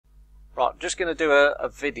Right, I'm just going to do a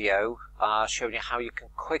video showing you how you can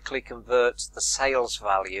quickly convert the sales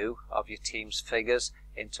value of your team's figures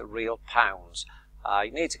into real pounds.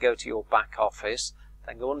 You need to go to your back office,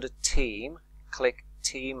 then go under Team, click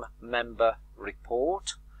Team Member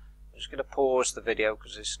Report. I'm just going to pause the video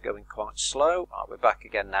because it's going quite slow. Right, we're back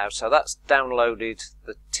again now. So that's downloaded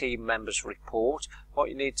the Team Members Report. What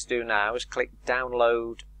you need to do now is click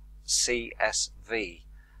Download CSV.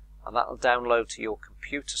 And that'll download to your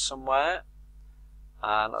computer somewhere,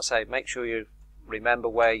 and let's say make sure you remember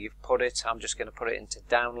where you've put it. I'm just going to put it into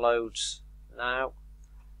downloads now,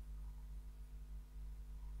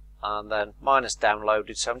 and then mine is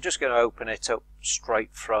downloaded, so I'm just going to open it up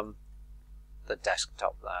straight from the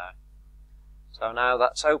desktop there. So now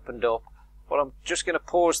that's opened up, well, I'm just going to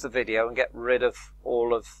pause the video and get rid of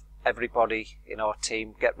all of everybody in our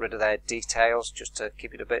team, get rid of their details just to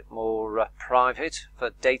keep it a bit more private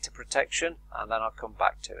for data protection, and then I'll come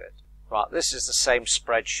back to it. Right, this is the same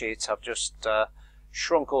spreadsheet. I've just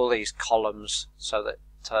shrunk all these columns so that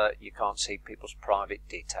you can't see people's private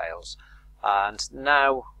details. And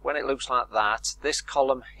now when it looks like that, this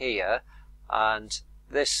column here and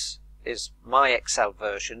this is my Excel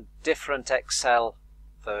version. Different Excel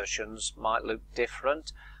versions might look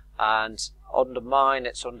different, and under mine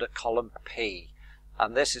it's under column P,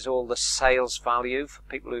 and this is all the sales value for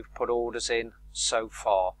people who've put orders in so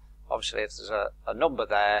far. Obviously if there's a number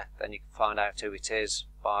there, then you can find out who it is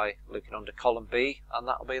by looking under column B, and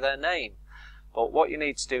that'll be their name. But what you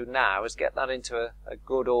need to do now is get that into a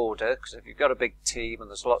good order, because if you've got a big team and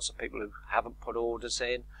there's lots of people who haven't put orders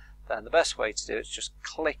in, then the best way to do it is just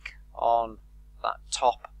click on that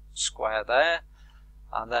top square there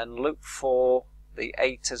and then look for the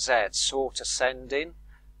A to Z, sort ascending.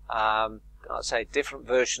 I'd say different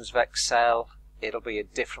versions of Excel, it'll be in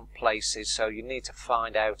different places, so you need to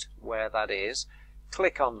find out where that is.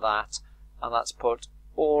 Click on that, and that's put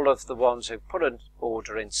all of the ones who've put an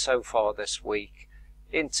order in so far this week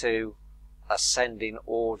into ascending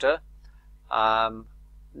order.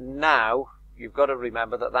 Now you've got to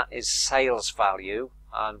remember that that is sales value,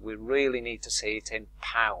 and we really need to see it in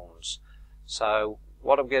pounds. So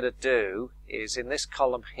what I'm going to do is in this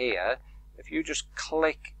column here, if you just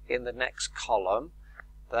click in the next column,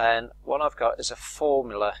 then what I've got is a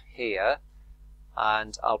formula here,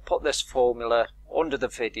 and I'll put this formula under the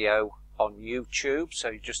video on YouTube. So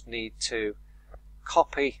you just need to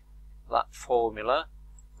copy that formula,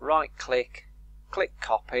 right click, click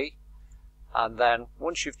copy, and then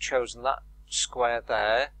once you've chosen that square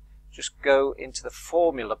there, just go into the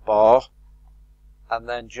formula bar and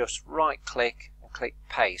then just right click, click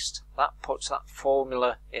paste. That puts that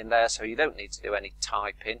formula in there, so you don't need to do any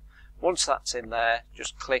typing. Once that's in there,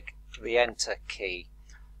 just click the enter key.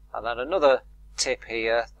 And then another tip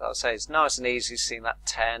here that I'll say is nice and easy, seeing that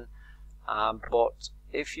 10, but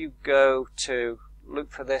if you go to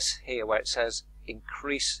look for this here where it says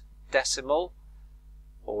increase decimal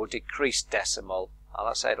or decrease decimal, and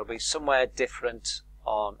I'll say it'll be somewhere different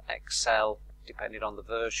on Excel depending on the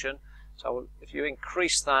version. So if you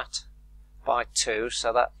increase that by 2,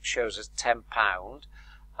 so that shows us £10,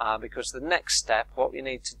 because the next step, what we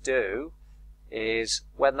need to do is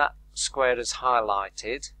when that square is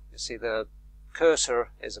highlighted, you see the cursor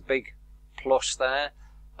is a big plus there,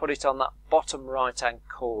 put it on that bottom right hand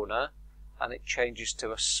corner and it changes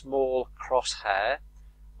to a small crosshair.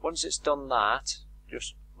 Once it's done that,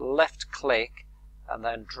 just left click and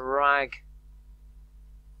then drag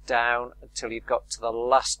down until you've got to the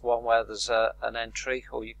last one where there's an entry,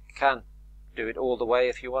 or you can do it all the way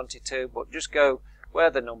if you wanted to, but just go where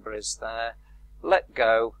the number is there, let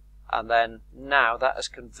go, and then now that has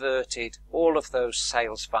converted all of those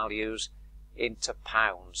sales values into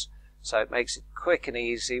pounds. So it makes it quick and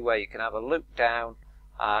easy where you can have a look down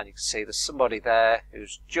and you can see there's somebody there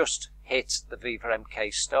who's just hit the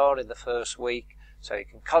VivaMK star in the first week, so you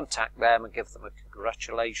can contact them and give them a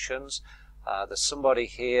congratulations. There's somebody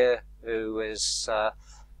here who is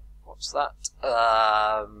what's that,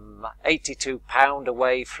 £82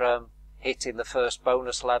 away from hitting the first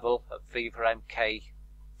bonus level of VivaMK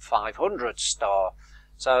 500 star.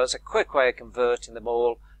 So it's a quick way of converting them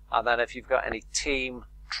all, and then if you've got any team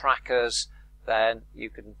trackers, then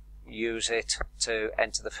you can use it to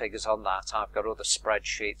enter the figures on that. I've got other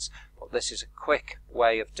spreadsheets, but this is a quick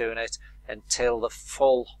way of doing it until the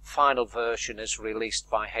full final version is released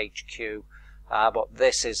by HQ. But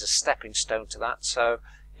this is a stepping stone to that, so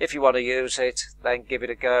if you want to use it, then give it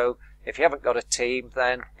a go. If you haven't got a team,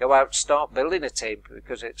 then go out and start building a team,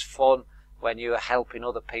 because it's fun when you are helping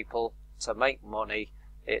other people to make money.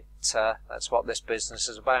 That's what this business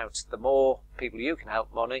is about. The more people you can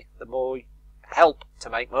help money, the more help to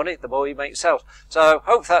make money, the more you make yourself. So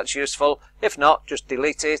hope that's useful. If not, just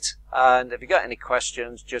delete it. And if you've got any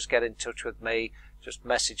questions, just get in touch with me. Just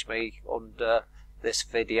message me under this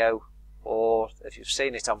video, or if you've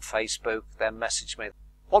seen it on Facebook, then message me.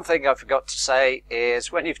 One thing I forgot to say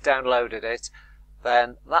is when you've downloaded it,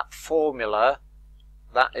 then that formula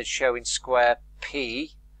that is showing square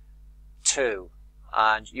P2,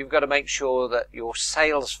 and you've got to make sure that your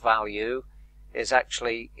sales value is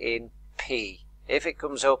actually in P. If it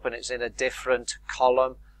comes up and it's in a different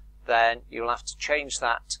column, then you'll have to change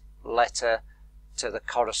that letter to the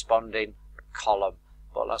corresponding column.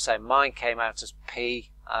 But like I say, mine came out as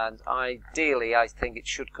P, and ideally I think it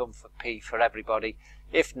should come for P for everybody.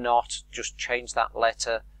 If not, just change that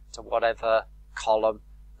letter to whatever column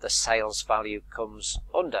the sales value comes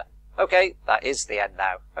under. Okay, that is the end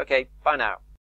now. Okay, bye now.